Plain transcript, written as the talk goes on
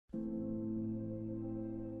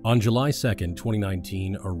On July 2nd,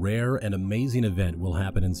 2019, a rare and amazing event will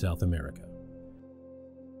happen in South America.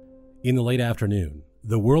 In the late afternoon,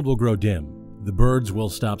 the world will grow dim, the birds will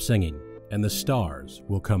stop singing, and the stars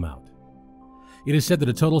will come out. It is said that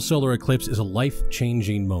a total solar eclipse is a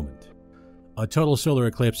life-changing moment. A total solar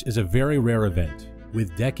eclipse is a very rare event,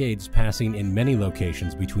 with decades passing in many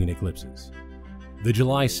locations between eclipses. The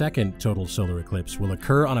July 2nd total solar eclipse will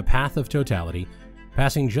occur on a path of totality,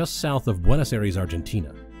 passing just south of Buenos Aires,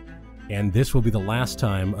 Argentina. And this will be the last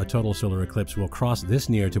time a total solar eclipse will cross this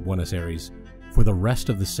near to Buenos Aires for the rest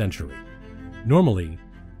of the century. Normally,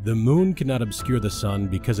 the moon cannot obscure the sun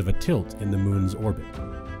because of a tilt in the moon's orbit.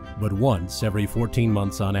 But once every 14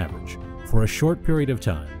 months on average, for a short period of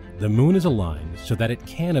time, the moon is aligned so that it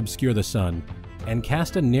can obscure the sun and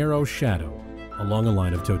cast a narrow shadow along a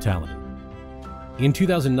line of totality. In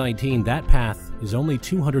 2019, that path is only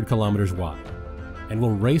 200 kilometers wide and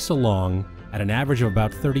will race along at an average of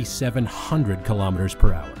about 3,700 kilometers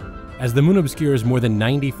per hour. As the moon obscures more than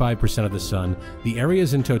 95% of the sun, the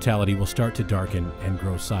areas in totality will start to darken and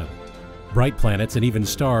grow silent. Bright planets and even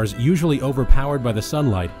stars, usually overpowered by the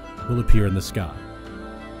sunlight, will appear in the sky.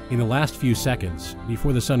 In the last few seconds,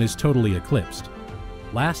 before the sun is totally eclipsed,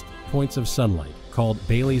 last points of sunlight, called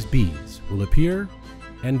Bailey's beads, will appear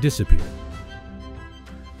and disappear.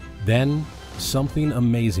 Then, something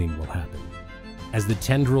amazing will happen, as the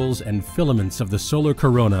tendrils and filaments of the solar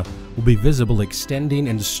corona will be visible extending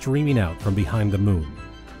and streaming out from behind the moon.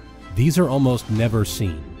 These are almost never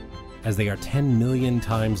seen, as they are 10 million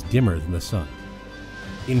times dimmer than the sun.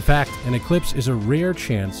 In fact, an eclipse is a rare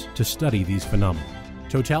chance to study these phenomena.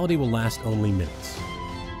 Totality will last only minutes.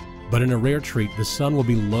 But in a rare treat, the sun will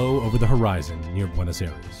be low over the horizon near Buenos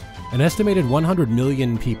Aires. An estimated 100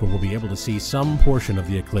 million people will be able to see some portion of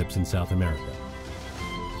the eclipse in South America.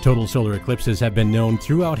 Total solar eclipses have been known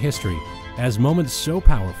throughout history as moments so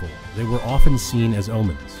powerful they were often seen as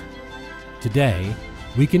omens. Today,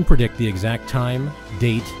 we can predict the exact time,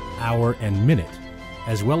 date, hour, and minute,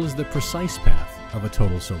 as well as the precise path of a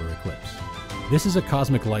total solar eclipse. This is a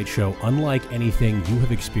cosmic light show unlike anything you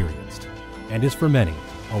have experienced, and is for many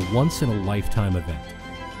a once-in-a-lifetime event.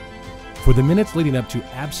 For the minutes leading up to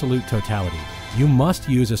absolute totality, you must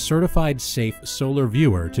use a certified safe solar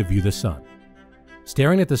viewer to view the sun.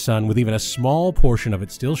 Staring at the sun with even a small portion of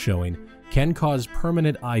it still showing can cause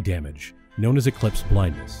permanent eye damage, known as eclipse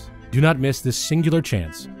blindness. Do not miss this singular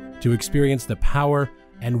chance to experience the power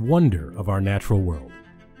and wonder of our natural world.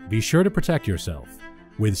 Be sure to protect yourself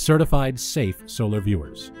with certified safe solar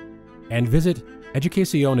viewers. And visit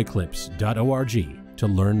educacioneclipse.org to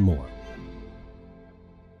learn more.